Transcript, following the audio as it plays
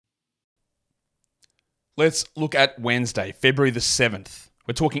Let's look at Wednesday, February the 7th.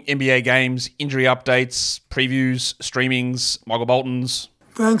 We're talking NBA games, injury updates, previews, streamings, Michael Bolton's.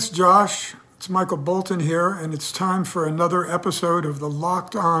 Thanks, Josh. It's Michael Bolton here, and it's time for another episode of the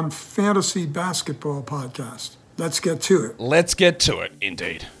Locked On Fantasy Basketball Podcast. Let's get to it. Let's get to it,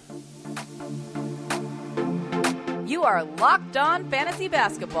 indeed. You are Locked On Fantasy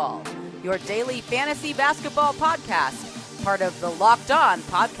Basketball, your daily fantasy basketball podcast, part of the Locked On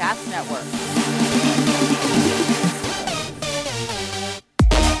Podcast Network.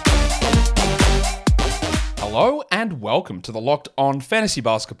 Hello and welcome to the Locked On Fantasy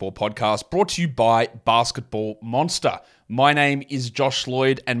Basketball Podcast, brought to you by Basketball Monster. My name is Josh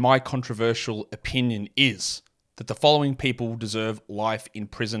Lloyd, and my controversial opinion is that the following people deserve life in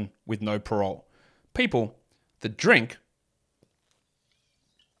prison with no parole. People that drink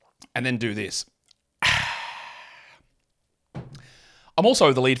and then do this. I'm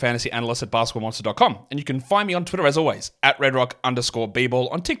also the lead fantasy analyst at basketballmonster.com, and you can find me on Twitter as always, at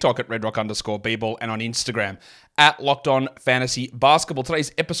redrock_bball, on TikTok at redrock_bball, and on Instagram at LockedOnFantasyBasketball.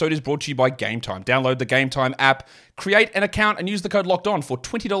 Today's episode is brought to you by Game Time. Download the Game Time app, create an account, and use the code LOCKEDON for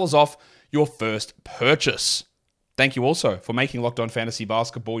 $20 off your first purchase. Thank you also for making Locked On Fantasy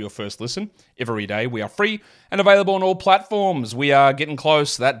Basketball your first listen. Every day we are free and available on all platforms. We are getting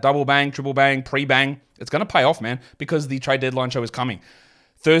close. That double bang, triple bang, pre-bang, it's going to pay off, man, because the trade deadline show is coming.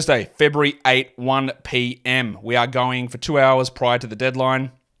 Thursday, February 8, 1 p.m. We are going for 2 hours prior to the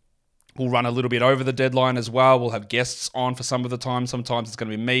deadline. We'll run a little bit over the deadline as well. We'll have guests on for some of the time. Sometimes it's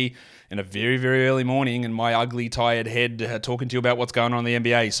going to be me in a very, very early morning and my ugly, tired head talking to you about what's going on in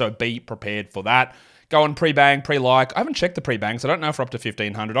the NBA. So be prepared for that. Go on pre-bang, pre-like. I haven't checked the pre-bangs. I don't know if we're up to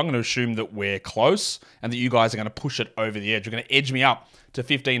 1,500. I'm going to assume that we're close and that you guys are going to push it over the edge. You're going to edge me up to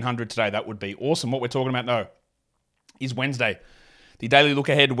 1,500 today. That would be awesome. What we're talking about, though, is Wednesday. The daily look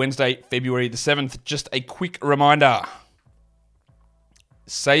ahead, Wednesday, February the 7th. Just a quick reminder.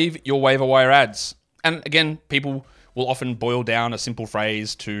 Save your waiver wire ads. And again, people will often boil down a simple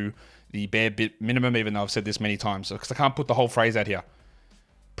phrase to the bare bit minimum, even though I've said this many times, because I can't put the whole phrase out here.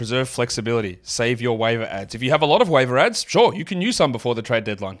 Preserve flexibility. Save your waiver ads. If you have a lot of waiver ads, sure, you can use some before the trade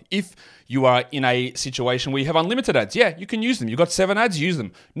deadline. If you are in a situation where you have unlimited ads, yeah, you can use them. You've got 7 ads, use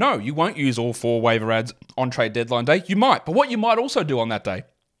them. No, you won't use all 4 waiver ads on trade deadline day. You might. But what you might also do on that day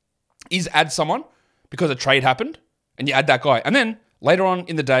is add someone because a trade happened and you add that guy. And then later on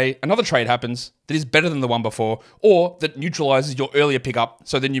in the day, another trade happens that is better than the one before or that neutralizes your earlier pickup,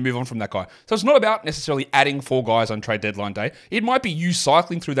 so then you move on from that guy. So it's not about necessarily adding 4 guys on trade deadline day. It might be you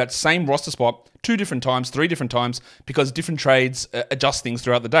cycling through that same roster spot 2 different times, 3 different times, because different trades adjust things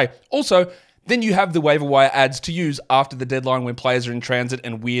throughout the day. Also, then you have the waiver wire ads to use after the deadline when players are in transit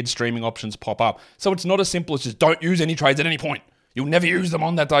and weird streaming options pop up. So it's not as simple as just don't use any trades at any point. You'll never use them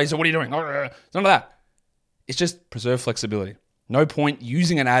on that day, so what are you doing? It's none of that. It's just preserve flexibility. No point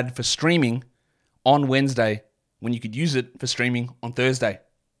using an ad for streaming on Wednesday when you could use it for streaming on Thursday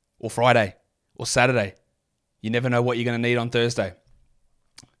or Friday or Saturday. You never know what you're going to need on Thursday.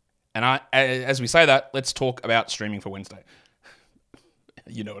 And as we say that, let's talk about streaming for Wednesday.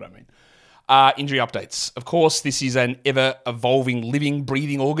 You know what I mean. Injury updates. Of course, this is an ever-evolving, living,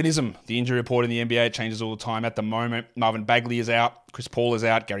 breathing organism. The injury report in the NBA changes all the time. At the moment, Marvin Bagley is out, Chris Paul is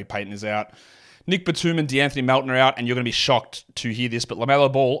out, Gary Payton is out. Nick Batum and DeAnthony Melton are out, and you're going to be shocked to hear this, but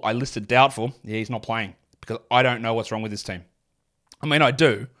LaMelo Ball, I listed doubtful. Yeah, he's not playing because I don't know what's wrong with this team. I mean, I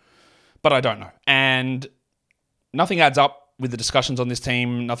do, but I don't know. And nothing adds up with the discussions on this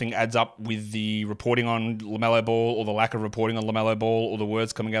team. Nothing adds up with the reporting on LaMelo Ball or the lack of reporting on LaMelo Ball or the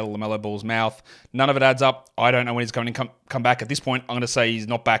words coming out of LaMelo Ball's mouth. None of it adds up. I don't know when he's going to come back. At this point, I'm going to say he's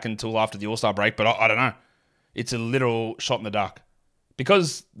not back until after the All-Star break, but I don't know. It's a literal shot in the dark.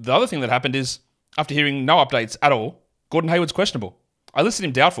 Because the other thing that happened is, after hearing no updates at all, Gordon Hayward's questionable. I listed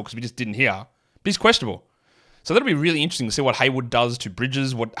him doubtful because we just didn't hear, but he's questionable. So that'll be really interesting to see what Hayward does to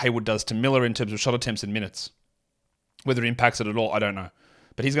Bridges, what Hayward does to Miller in terms of shot attempts and minutes. Whether it impacts it at all, I don't know.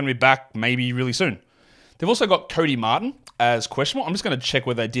 But he's going to be back maybe really soon. They've also got Cody Martin as questionable. I'm just going to check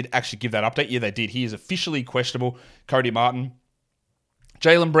whether they did actually give that update. Yeah, they did. He is officially questionable, Cody Martin.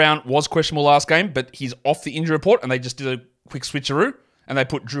 Jaylen Brown was questionable last game, but he's off the injury report, and they just did a quick switcheroo, and they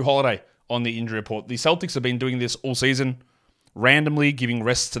put Drew Holiday on the injury report. The Celtics have been doing this all season, randomly giving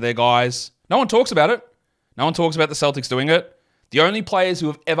rests to their guys. No one talks about it. No one talks about the Celtics doing it. The only players who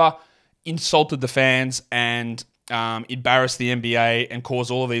have ever insulted the fans and embarrassed the NBA and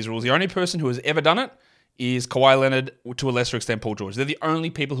caused all of these rules, the only person who has ever done it is Kawhi Leonard, to a lesser extent Paul George. They're the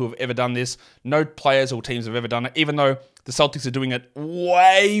only people who have ever done this. No players or teams have ever done it, even though the Celtics are doing it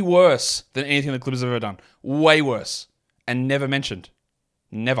way worse than anything the Clippers have ever done. Way worse. And never mentioned.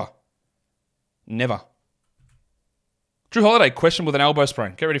 Never. Drew Holiday, questioned with an elbow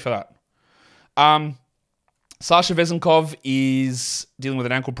sprain. Get ready for that. Sasha Vezenkov is dealing with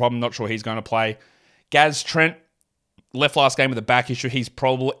an ankle problem. Not sure he's going to play. Gaz Trent left last game with a back issue. He's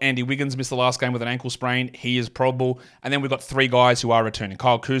probable. Andy Wiggins missed the last game with an ankle sprain. He is probable. And then we've got 3 guys who are returning.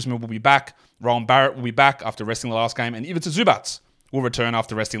 Kyle Kuzma will be back. Rowan Barrett will be back after resting the last game. And Ivica Zubac will return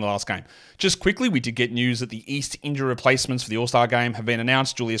after resting the last game. Just quickly, we did get news that the East injury replacements for the All-Star game have been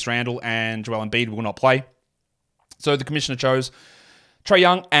announced. Julius Randle and Joel Embiid will not play. So the commissioner chose Trae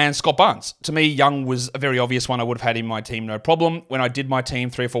Young and Scott Barnes. To me, Young was a very obvious one. I would have had him in my team, no problem. When I did my team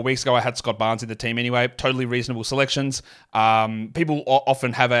 3 or 4 weeks ago, I had Scott Barnes in the team anyway. Totally reasonable selections. People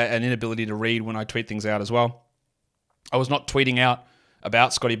often have an inability to read when I tweet things out as well. I was not tweeting out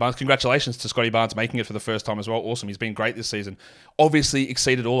about Scotty Barnes. Congratulations to Scotty Barnes making it for the first time as well. Awesome. He's been great this season. Obviously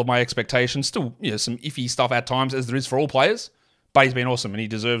exceeded all of my expectations. Still, some iffy stuff at times, as there is for all players. But he's been awesome and he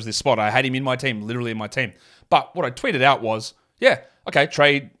deserves this spot. I had him in my team, literally in my team. But what I tweeted out was, okay,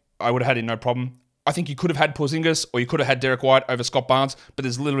 trade, I would have had him no problem. I think you could have had Porzingis or you could have had Derek White over Scott Barnes, but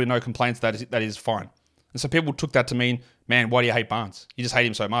there's literally no complaints that is fine. And so people took that to mean, man, why do you hate Barnes? You just hate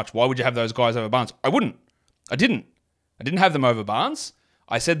him so much. Why would you have those guys over Barnes? I wouldn't. I didn't have them over Barnes.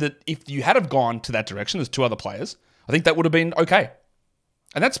 I said that if you had have gone to that direction, there's 2 other players, I think that would have been okay.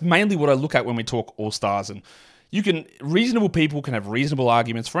 And that's mainly what I look at when we talk All-Stars. And reasonable people can have reasonable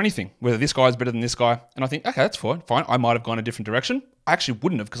arguments for anything, whether this guy is better than this guy. And I think, okay, that's fine. I might have gone a different direction. I actually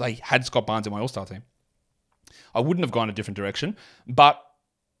wouldn't have because I had Scott Barnes in my All-Star team. I wouldn't have gone a different direction, but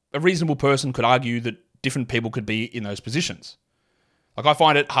a reasonable person could argue that different people could be in those positions. Like, I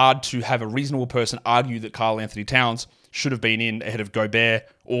find it hard to have a reasonable person argue that Karl Anthony Towns should have been in ahead of Gobert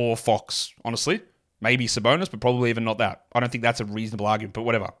or Fox, honestly. Maybe Sabonis, but probably even not that. I don't think that's a reasonable argument, but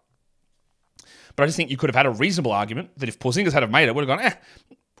whatever. But I just think you could have had a reasonable argument that if Porzingis had have made it, would have gone,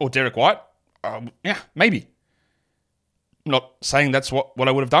 or Derek White, maybe. I'm not saying that's what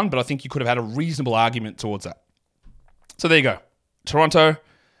I would have done, but I think you could have had a reasonable argument towards that. So there you go. Toronto,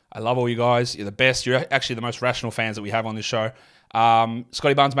 I love all you guys. You're the best. You're actually the most rational fans that we have on this show.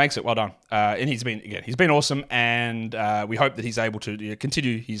 Scotty Barnes makes it. Well done. And he's been awesome, and we hope that he's able to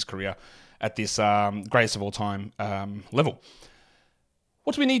continue his career at this greatest of all time level.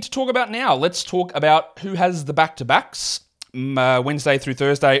 What do we need to talk about now? Let's talk about who has the back-to-backs Wednesday through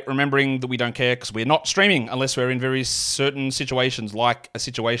Thursday, remembering that we don't care because we're not streaming unless we're in very certain situations, like a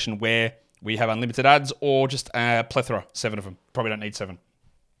situation where we have unlimited ads or just a plethora, 7 of them. Probably don't need 7.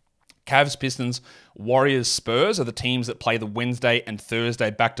 Cavs, Pistons, Warriors, Spurs are the teams that play the Wednesday and Thursday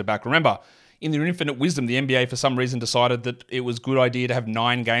back-to-back. Remember, in their infinite wisdom, the NBA for some reason decided that it was a good idea to have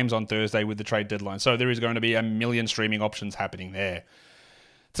 9 games on Thursday with the trade deadline. So there is going to be a million streaming options happening there.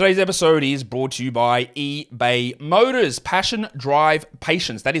 Today's episode is brought to you by eBay Motors. Passion, drive,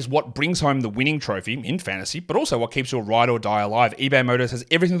 patience. That is what brings home the winning trophy in fantasy, but also what keeps your ride or die alive. eBay Motors has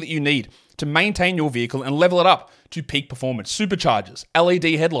everything that you need to maintain your vehicle and level it up to peak performance. Superchargers,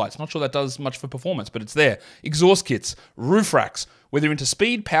 LED headlights. Not sure that does much for performance, but it's there. Exhaust kits, roof racks. Whether you're into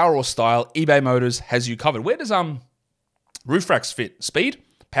speed, power, or style, eBay Motors has you covered. Where does roof racks fit? Speed,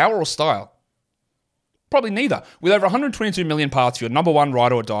 power, or style? Probably neither. With over 122 million parts for your number one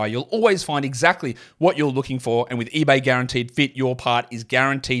ride or die, you'll always find exactly what you're looking for. And with eBay Guaranteed Fit, your part is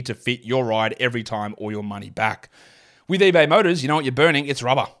guaranteed to fit your ride every time or your money back. With eBay Motors, you know what you're burning, it's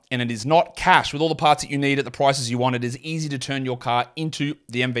rubber. And it is not cash. With all the parts that you need at the prices you want, it is easy to turn your car into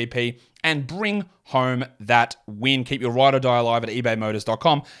the MVP and bring home that win. Keep your ride or die alive at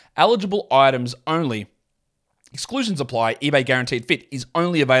ebaymotors.com. Eligible items only. Exclusions apply. eBay Guaranteed Fit is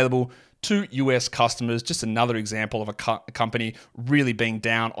only available to US customers. Just another example of a company really being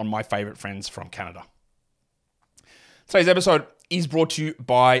down on my favorite friends from Canada. Today's episode is brought to you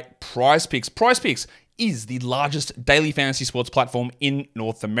by PrizePicks. PrizePicks is the largest daily fantasy sports platform in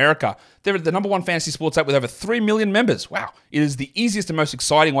North America. They're the number one fantasy sports app with over 3 million members. Wow. It is the easiest and most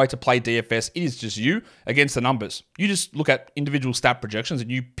exciting way to play DFS. It is just you against the numbers. You just look at individual stat projections and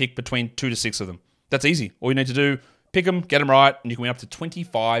you pick between 2 to 6 of them. That's easy. All you need to do, pick them, get them right, and you can win up to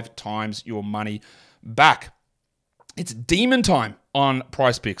 25 times your money back. It's demon time on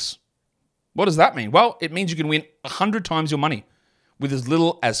PrizePicks. What does that mean? Well, it means you can win 100 times your money. With as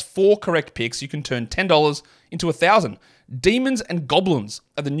little as 4 correct picks, you can turn $10 into 1,000. Demons and goblins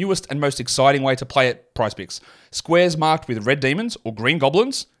are the newest and most exciting way to play at PrizePicks. Squares marked with red demons or green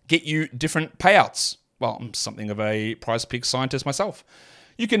goblins get you different payouts. Well, I'm something of a PrizePicks scientist myself.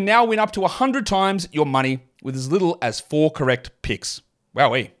 You can now win up to 100 times your money with as little as 4 correct picks.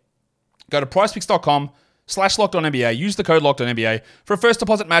 Wowee. Go to prizepicks.com/LockedOnNBA. Use the code LockedOnNBA for a first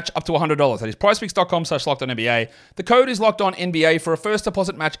deposit match up to $100. That is prizepicks.com/LockedOnNBA. The code is LockedOnNBA for a first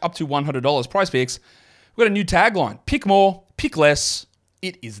deposit match up to $100. PrizePicks, We've got a new tagline. Pick more, pick less.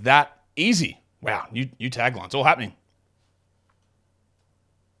 It is that easy. Wow, new tagline. It's all happening.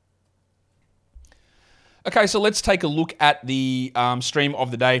 Okay, so let's take a look at the stream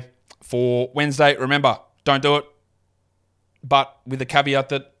of the day for Wednesday. Remember, don't do it. But with the caveat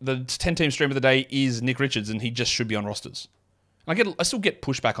that the 10-team stream of the day is Nick Richards, and he just should be on rosters. I still get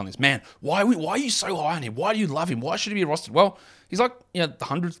pushback on this. Man, why are you so high on him? Why do you love him? Why should he be rostered? Well, he's like, the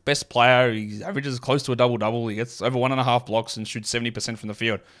 100th best player. He averages close to a double-double. He gets over 1.5 blocks and shoots 70% from the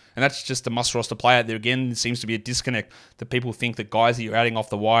field. And that's just a must-roster player. There again seems to be a disconnect that people think that guys that you're adding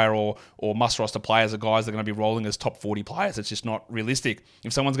off the wire or must-roster players are guys that are going to be rolling as top 40 players. It's just not realistic.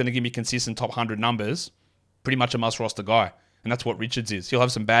 If someone's going to give me consistent top 100 numbers, pretty much a must-roster guy. And that's what Richards is. He'll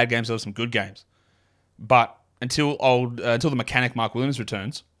have some bad games, he'll have some good games. But until the mechanic Mark Williams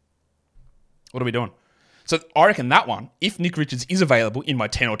returns, what are we doing? So I reckon that one, if Nick Richards is available in my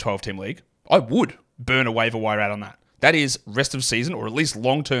 10 or 12 team league, I would burn a waiver wire out on that. That is rest of season or at least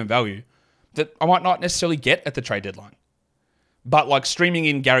long-term value that I might not necessarily get at the trade deadline. But like streaming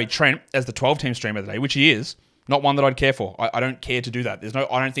in Gary Trent as the 12-team streamer of the day, which he is, not one that I'd care for. I don't care to do that.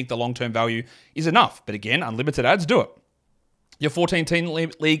 I don't think the long-term value is enough. But again, unlimited ads, do it. Your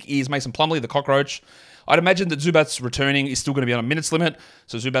 14-team league is Mason Plumlee, the cockroach. I'd imagine that Zubats returning is still going to be on a minutes limit.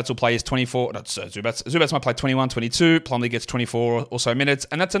 So Zubats will play his 24. Zubats might play 21, 22. Plumlee gets 24 or so minutes.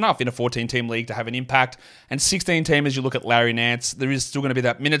 And that's enough in a 14-team league to have an impact. And 16-team, as you look at Larry Nance, there is still going to be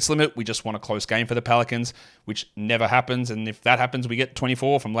that minutes limit. We just want a close game for the Pelicans, which never happens. And if that happens, we get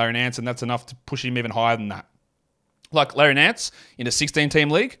 24 from Larry Nance, and that's enough to push him even higher than that. Like Larry Nance in a 16-team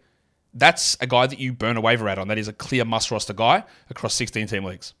league, that's a guy that you burn a waiver out on. That is a clear must-roster guy across 16-team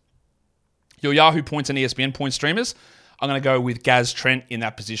leagues. Your Yahoo points and ESPN points streamers, I'm going to go with Gaz Trent in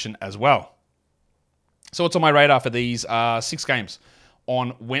that position as well. So what's on my radar for these 7 games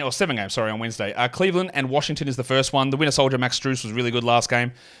on Wednesday? Cleveland and Washington is the first one. The winner soldier, Max Strus, was really good last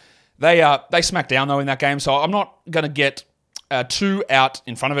game. They smacked down, though, in that game, so I'm not going to get 2 out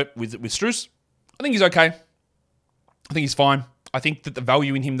in front of it with Strus. I think he's okay. I think he's fine. I think that the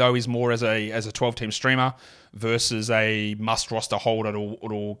value in him, though, is more as a 12-team streamer versus a must-roster hold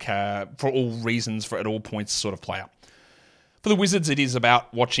for all reasons, at all points sort of player. For the Wizards, it is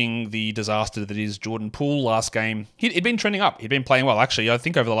about watching the disaster that is Jordan Poole last game. He'd been trending up. He'd been playing well. Actually, I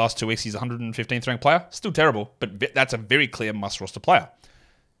think over the last 2 weeks, he's 115th ranked player. Still terrible, but that's a very clear must-roster player.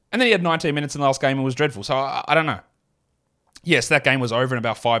 And then he had 19 minutes in the last game and was dreadful. So I don't know. Yes, that game was over in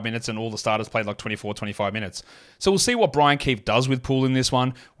about 5 minutes and all the starters played like 24, 25 minutes. So we'll see what Brian Keefe does with Poole in this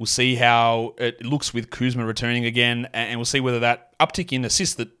one. We'll see how it looks with Kuzma returning again, and we'll see whether that uptick in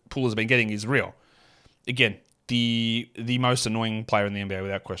assists that Poole has been getting is real. Again, the most annoying player in the NBA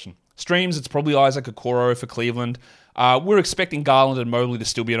without question. Streams, it's probably Isaac Okoro for Cleveland. We're expecting Garland and Mobley to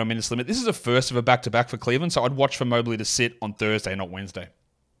still be on a minutes limit. This is a first of a back-to-back for Cleveland, so I'd watch for Mobley to sit on Thursday, not Wednesday.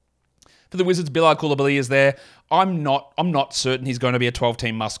 For the Wizards, Bilal Coulibaly is there. I'm not certain he's going to be a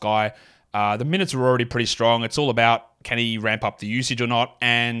 12-team must guy. The minutes are already pretty strong. It's all about can he ramp up the usage or not,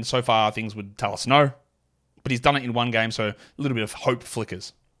 and so far things would tell us no. But he's done it in one game, so a little bit of hope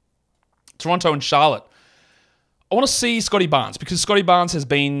flickers. Toronto and Charlotte. I want to see Scotty Barnes because Scotty Barnes has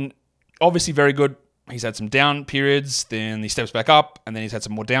been obviously very good. He's had some down periods, then he steps back up, and then he's had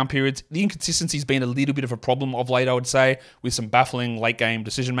some more down periods. The inconsistency's been a little bit of a problem of late, I would say, with some baffling late-game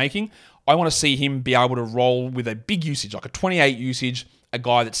decision-making. I want to see him be able to roll with a big usage, like a 28 usage, a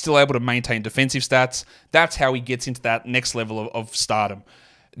guy that's still able to maintain defensive stats. That's how he gets into that next level of stardom.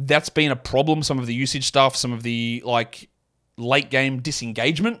 That's been a problem, some of the usage stuff, some of the late-game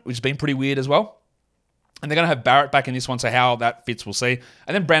disengagement, which has been pretty weird as well. And they're going to have Barrett back in this one, so how that fits, we'll see.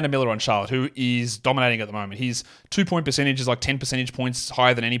 And then Brandon Miller on Charlotte, who is dominating at the moment. His 2-point percentage is like 10 percentage points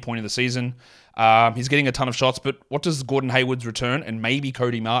higher than any point in the season. He's getting a ton of shots, but what does Gordon Hayward's return and maybe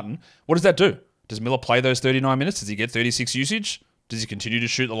Cody Martin, what does that do? Does Miller play those 39 minutes? Does he get 36 usage? Does he continue to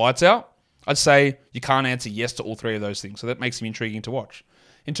shoot the lights out? I'd say you can't answer yes to all 3 of those things, so that makes him intriguing to watch.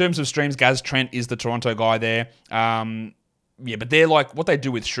 In terms of streams, Gaz Trent is the Toronto guy there. Yeah, but they're like what they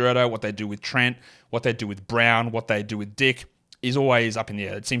do with Schroeder, what they do with Trent, what they do with Brown, what they do with Dick is always up in the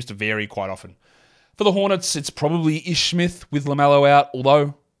air. It seems to vary quite often. For the Hornets, it's probably Ish Smith with LaMelo out,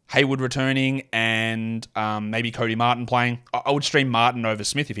 although Hayward returning and maybe Cody Martin playing. I would stream Martin over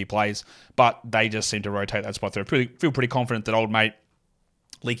Smith if he plays, but they just seem to rotate that spot there. I feel pretty confident that old mate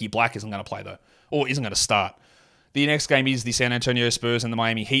Leaky Black isn't going to play though, or isn't going to start. The next game is the San Antonio Spurs and the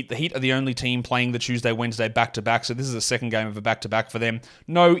Miami Heat. The Heat are the only team playing the Tuesday, Wednesday back-to-back, so this is the second game of a back-to-back for them.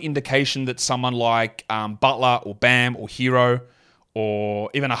 No indication that someone like Butler or Bam or Hero or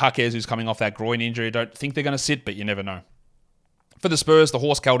even a Jaquez who's coming off that groin injury, I don't think they're going to sit, but you never know. For the Spurs, the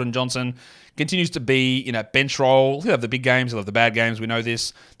horse Keldon Johnson continues to be in a bench role. He'll have the big games, he'll have the bad games. We know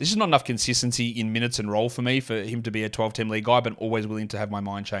this. There's just not enough consistency in minutes and role for me for him to be a 12-team league guy, but I'm always willing to have my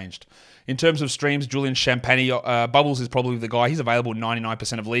mind changed. In terms of streams, Julian Champagny, Bubbles is probably the guy. He's available in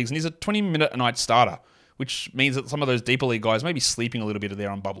 99% of leagues, and he's a 20-minute-a-night starter, which means that some of those deeper league guys may be sleeping a little bit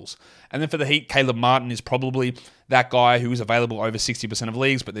there on Bubbles. And then for the Heat, Caleb Martin is probably that guy who is available over 60% of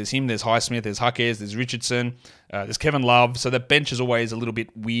leagues, but there's him, there's Highsmith, there's Huckers, there's Richardson, there's Kevin Love. So the bench is always a little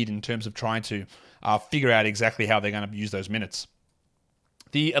bit weird in terms of trying to figure out exactly how they're going to use those minutes.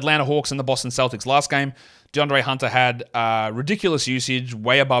 The Atlanta Hawks and the Boston Celtics last game, DeAndre Hunter had ridiculous usage,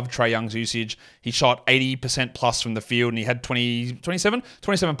 way above Trae Young's usage. He shot 80% plus from the field, and he had 27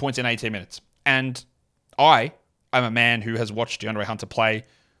 points in 18 minutes. And I am a man who has watched DeAndre Hunter play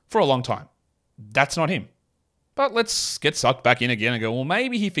for a long time. That's not him. But let's get sucked back in again and go, well,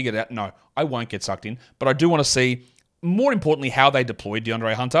 maybe he figured it out. No, I won't get sucked in. But I do want to see, more importantly, how they deployed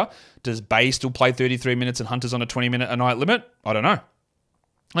DeAndre Hunter. Does Bay still play 33 minutes and Hunter's on a 20-minute-a-night limit? I don't know.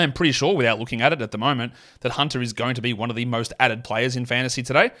 I am pretty sure, without looking at it at the moment, that Hunter is going to be one of the most added players in fantasy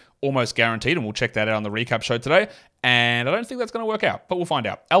today. Almost guaranteed, and we'll check that out on the recap show today. And I don't think that's going to work out, but we'll find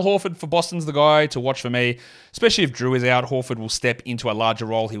out. Al Horford for Boston's the guy to watch for me, especially if Drew is out. Horford will step into a larger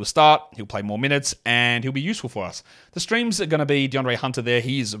role. He will start, he'll play more minutes, and he'll be useful for us. The streams are going to be DeAndre Hunter there.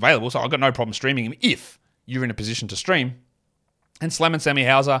 He is available, so I've got no problem streaming him if you're in a position to stream. And Slam and Sammy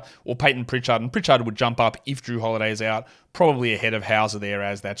Hauser or Peyton Pritchard. And Pritchard would jump up if Drew Holiday is out, probably ahead of Hauser there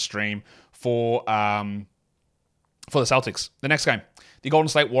as that stream for the Celtics. The next game, the Golden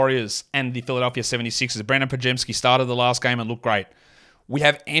State Warriors and the Philadelphia 76ers. Brandon Podziemski started the last game and looked great. We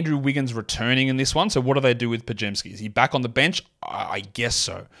have Andrew Wiggins returning in this one. So what do they do with Podziemski? Is he back on the bench? I guess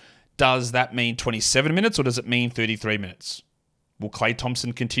so. Does that mean 27 minutes or does it mean 33 minutes? Will Klay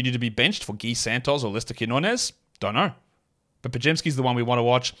Thompson continue to be benched for Guy Santos or Lester Quinones? Don't know. But Podziemski's the one we want to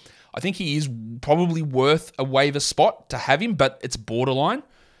watch. I think he is probably worth a waiver spot to have him, but it's borderline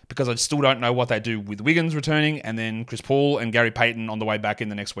because I still don't know what they do with Wiggins returning and then Chris Paul and Gary Payton on the way back in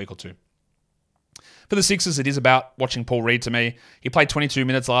the next week or two. For the Sixers, it is about watching Paul Reed to me. He played 22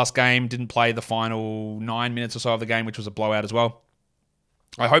 minutes last game, didn't play the final 9 minutes or so of the game, which was a blowout as well.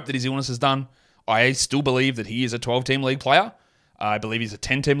 I hope that his illness is done. I still believe that he is a 12-team league player. I believe he's a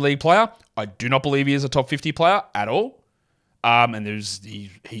 10-team league player. I do not believe he is a top 50 player at all. And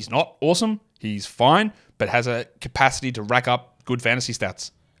he's not awesome. He's fine, but has a capacity to rack up good fantasy stats.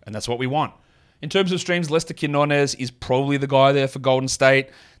 And that's what we want. In terms of streams, Lester Quinones is probably the guy there for Golden State.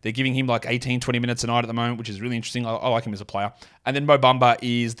 They're giving him like 18, 20 minutes a night at the moment, which is really interesting. I like him as a player. And then Mo Bamba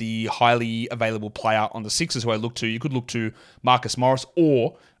is the highly available player on the Sixers who I look to. You could look to Marcus Morris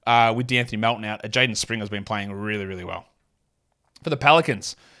or with D'Anthony Melton out, Jaden Springer's been playing really, really well. For the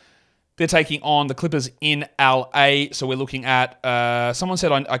Pelicans, they're taking on the Clippers in LA. So we're looking at, someone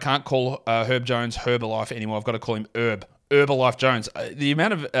said I can't call Herb Jones Herbalife anymore. I've got to call him Herbalife Jones. The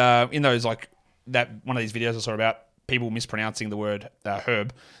amount of, in those, like that one of these videos I saw about people mispronouncing the word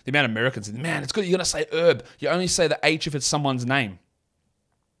herb, the amount of Americans, man, it's good you're going to say herb. You only say the H if it's someone's name.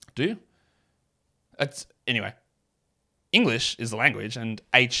 Do you? Anyway, English is the language and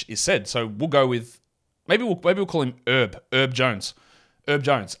H is said. So we'll go with, maybe we'll call him Herb Jones. Herb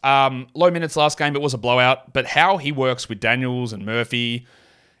Jones. Low minutes last game, it was a blowout, but how he works with Daniels and Murphy,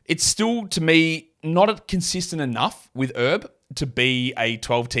 it's still, to me, not consistent enough with Herb to be a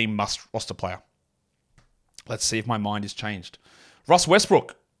 12-team must-roster player. Let's see if my mind is changed. Russ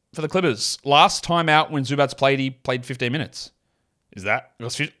Westbrook for the Clippers. Last time out when Zubats played, he played 15 minutes. Is that?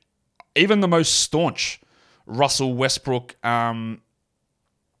 Even the most staunch Russell Westbrook fan,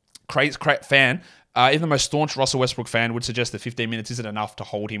 even the most staunch Russell Westbrook fan would suggest that 15 minutes isn't enough to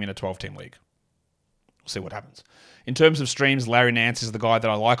hold him in a 12-team league. We'll see what happens. In terms of streams, Larry Nance is the guy that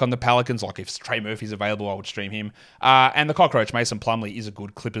I like on the Pelicans. Like if Trey Murphy's available, I would stream him. And the cockroach, Mason Plumlee, is a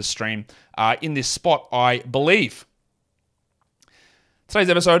good Clippers stream in this spot, I believe. Today's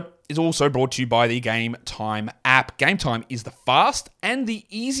episode is also brought to you by the Game Time app. Game Time is the fast and the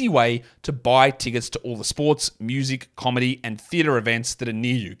easy way to buy tickets to all the sports, music, comedy, and theatre events that are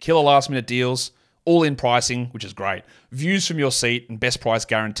near you. Killer last-minute deals, all-in pricing, which is great. Views from your seat and best price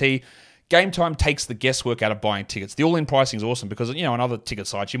guarantee. Game Time takes the guesswork out of buying tickets. The all-in pricing is awesome because, on other ticket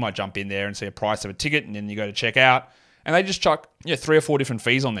sites, you might jump in there and see a price of a ticket and then you go to check out and they just chuck 3 or 4 different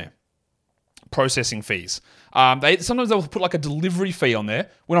fees on there. Processing fees. Sometimes they'll put like a delivery fee on there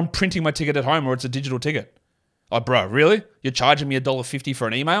when I'm printing my ticket at home or it's a digital ticket. Like, bro, really? You're charging me $1.50 for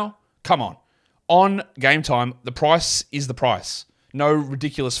an email? Come on. On Game Time, the price is the price. No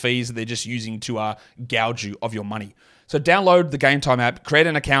ridiculous fees that they're just using to gouge you of your money. So download the Game Time app, create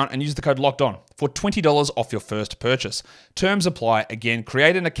an account, and use the code LOCKEDON for $20 off your first purchase. Terms apply. Again,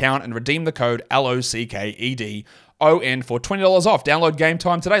 create an account and redeem the code LOCKEDON for $20 off. Download Game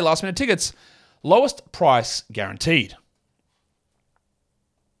Time today. Last minute tickets. Lowest price guaranteed.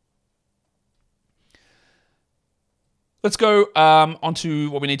 Let's go on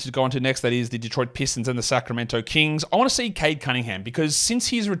to what we need to go on to next. That is the Detroit Pistons and the Sacramento Kings. I want to see Cade Cunningham because since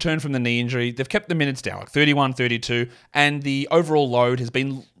he's returned from the knee injury, they've kept the minutes down, like 31, 32, and the overall load has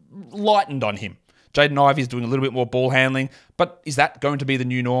been lightened on him. Jaden Ivey is doing a little bit more ball handling, but is that going to be the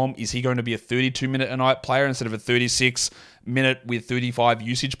new norm? Is he going to be a 32-minute-a-night player instead of a 36-minute with 35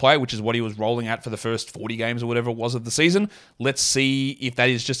 usage player, which is what he was rolling at for the first 40 games or whatever it was of the season? Let's see if that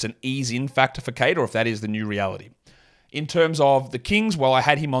is just an ease-in factor for Cade or if that is the new reality. In terms of the Kings, well, I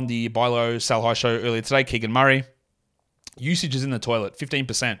had him on the Buy Low, Sell High show earlier today, Keegan Murray. Usage is in the toilet,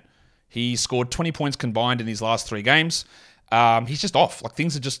 15%. He scored 20 points combined in his last 3 games. He's just off. Like,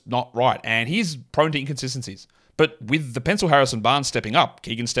 things are just not right. And he's prone to inconsistencies. But with the pencil Harrison Barnes stepping up,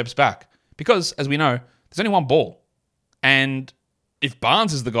 Keegan steps back. Because, as we know, there's only one ball. And if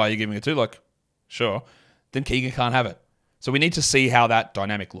Barnes is the guy you're giving it to, like, sure, then Keegan can't have it. So we need to see how that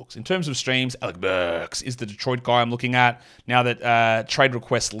dynamic looks. In terms of streams, Alec Burks is the Detroit guy I'm looking at now that trade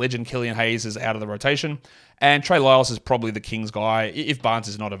request legend Killian Hayes is out of the rotation. And Trey Lyles is probably the Kings guy if Barnes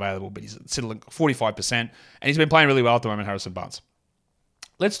is not available, but he's sitting at 45%. And he's been playing really well at the moment, Harrison Barnes.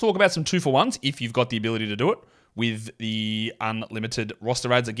 Let's talk about some 2-for-1s if you've got the ability to do it with the unlimited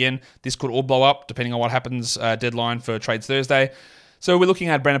roster ads. Again, this could all blow up depending on what happens deadline for Trades Thursday. So we're looking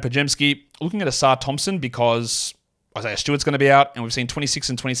at Brandon Podziemski, looking at Asar Thompson because Isaiah Stewart's going to be out, and we've seen 26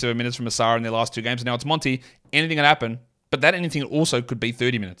 and 27 minutes from Asar in their last 2 games, and now it's Monty. Anything can happen, but that anything also could be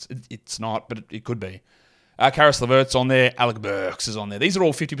 30 minutes. It's not, but it could be. Karis LeVert's on there. Alec Burks is on there. These are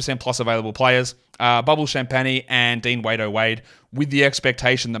all 50% plus available players. Bubble Champagny and Dean Wade-O-Wade with the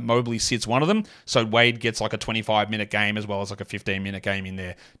expectation that Mobley sits one of them, so Wade gets like a 25-minute game as well as like a 15-minute game in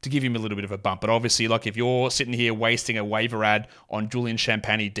there to give him a little bit of a bump. But obviously, like if you're sitting here wasting a waiver ad on Julian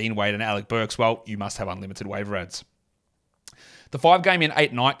Champagny, Dean Wade, and Alec Burks, well, you must have unlimited waiver ads. The 5-game in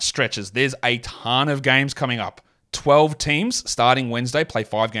 8-night stretches, there's a ton of games coming up. 12 teams starting Wednesday play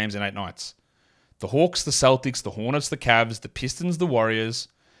 5 games in 8 nights. The Hawks, the Celtics, the Hornets, the Cavs, the Pistons, the Warriors,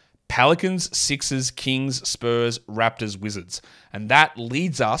 Pelicans, Sixers, Kings, Spurs, Raptors, Wizards. And that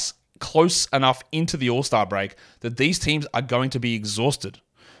leads us close enough into the All-Star break that these teams are going to be exhausted.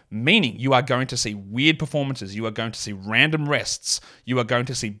 Meaning you are going to see weird performances. You are going to see random rests. You are going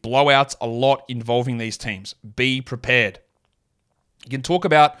to see blowouts a lot involving these teams. Be prepared. You can talk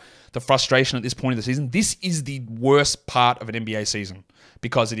about the frustration at this point of the season. This is the worst part of an NBA season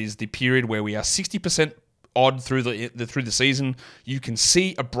because it is the period where we are 60% odd through the season. You can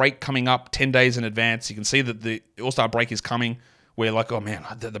see a break coming up 10 days in advance. You can see that the All-Star break is coming. We're like, oh man,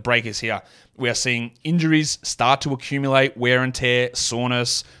 the break is here. We are seeing injuries start to accumulate, wear and tear,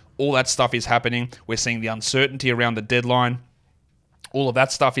 soreness, all that stuff is happening. We're seeing the uncertainty around the deadline. All of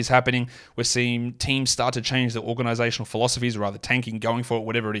that stuff is happening. We're seeing teams start to change their organizational philosophies, rather tanking, going for it,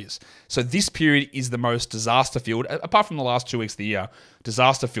 whatever it is. So this period is the most disaster-filled, apart from the last 2 weeks of the year,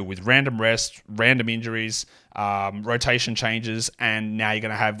 disaster-filled with random rests, random injuries, rotation changes, and now you're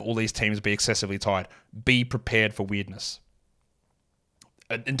going to have all these teams be excessively tired. Be prepared for weirdness.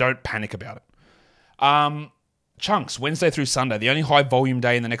 And don't panic about it. Chunks, Wednesday through Sunday. The only high volume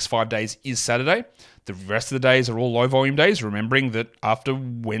day in the next 5 days is Saturday. The rest of the days are all low volume days, remembering that after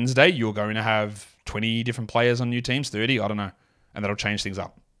Wednesday, you're going to have 20 different players on new teams, 30, I don't know, and that'll change things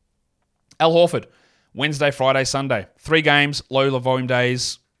up. Al Horford, Wednesday, Friday, Sunday. 3 games, low volume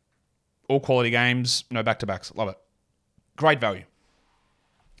days, all quality games, no back-to-backs. Love it. Great value.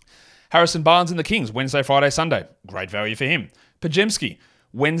 Harrison Barnes and the Kings, Wednesday, Friday, Sunday. Great value for him. Podziemski,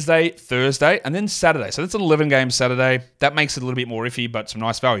 Wednesday, Thursday, and then Saturday. So that's an 11-game Saturday. That makes it a little bit more iffy, but some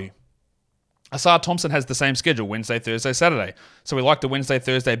nice value. Asar Thompson has the same schedule, Wednesday, Thursday, Saturday. So we like the Wednesday,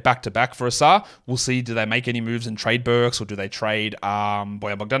 Thursday back-to-back for Asar. We'll see, do they make any moves and trade Burks, or do they trade Bojan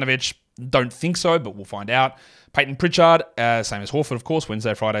Bogdanovic? Don't think so, but we'll find out. Peyton Pritchard, same as Horford, of course,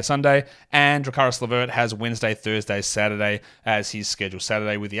 Wednesday, Friday, Sunday. And Karis LeVert has Wednesday, Thursday, Saturday as his schedule.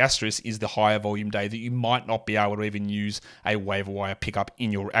 Saturday with the asterisk is the higher volume day that you might not be able to even use a waiver wire pickup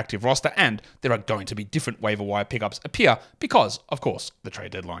in your active roster. And there are going to be different waiver wire pickups appear because, of course, the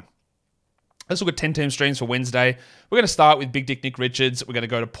trade deadline. Let's look at 10-team streams for Wednesday. We're going to start with Big Dick Nick Richards. We're going to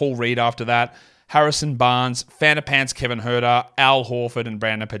go to Paul Reed after that. Harrison Barnes, Pants Kevin Herter, Al Horford, and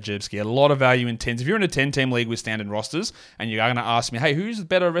Brandon Pajewski. A lot of value in 10s. If you're in a 10-team league with standard rosters and you're going to ask me, hey, who's the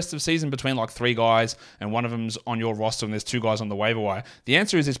better rest of season between like 3 guys and one of them's on your roster and there's 2 guys on the waiver wire? The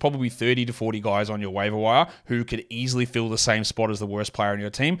answer is there's probably 30 to 40 guys on your waiver wire who could easily fill the same spot as the worst player on your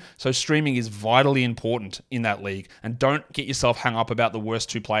team. So streaming is vitally important in that league. And don't get yourself hung up about the worst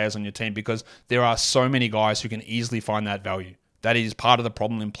 2 players on your team because there are so many guys who can easily find that value. That is part of the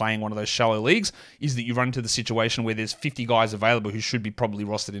problem in playing one of those shallow leagues, is that you run into the situation where there's 50 guys available who should be probably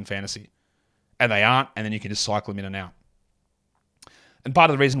rostered in fantasy. And they aren't, and then you can just cycle them in and out. And part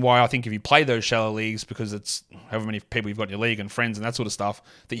of the reason why I think if you play those shallow leagues, because it's however many people you've got in your league and friends and that sort of stuff,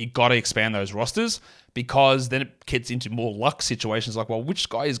 that you got to expand those rosters, because then it gets into more luck situations like, well, which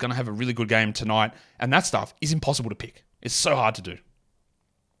guy is going to have a really good game tonight? And that stuff is impossible to pick. It's so hard to do.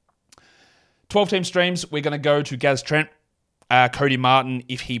 12-team streams, we're going to go to Gaz Trent, Cody Martin,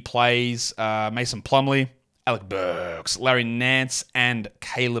 if he plays, Mason Plumlee, Alec Burks, Larry Nance, and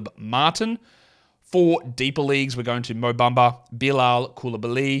Caleb Martin. For deeper leagues, we're going to Mo Bamba, Bilal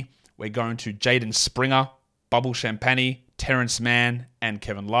Coulibaly. We're going to Jaden Springer, Bubble Champagne, Terrence Mann, and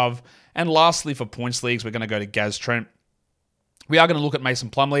Kevin Love. And lastly, for points leagues, we're going to go to Gaz Trent. We are going to look at Mason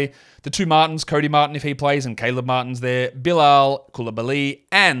Plumlee, the 2 Martins, Cody Martin if he plays, and Caleb Martin's there, Bilal Coulibaly,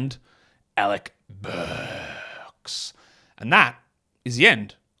 and Alec Burks. And that is the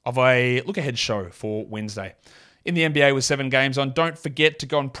end of a look-ahead show for Wednesday. In the NBA with 7 games on, don't forget to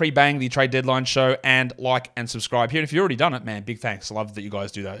go and pre-bang the trade deadline show and like and subscribe here. And if you've already done it, man, big thanks. I love that you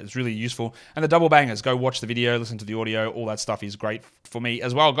guys do that. It's really useful. And the double bangers, go watch the video, listen to the audio. All that stuff is great for me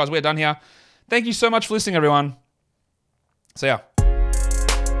as well. Guys, we're done here. Thank you so much for listening, everyone. See ya.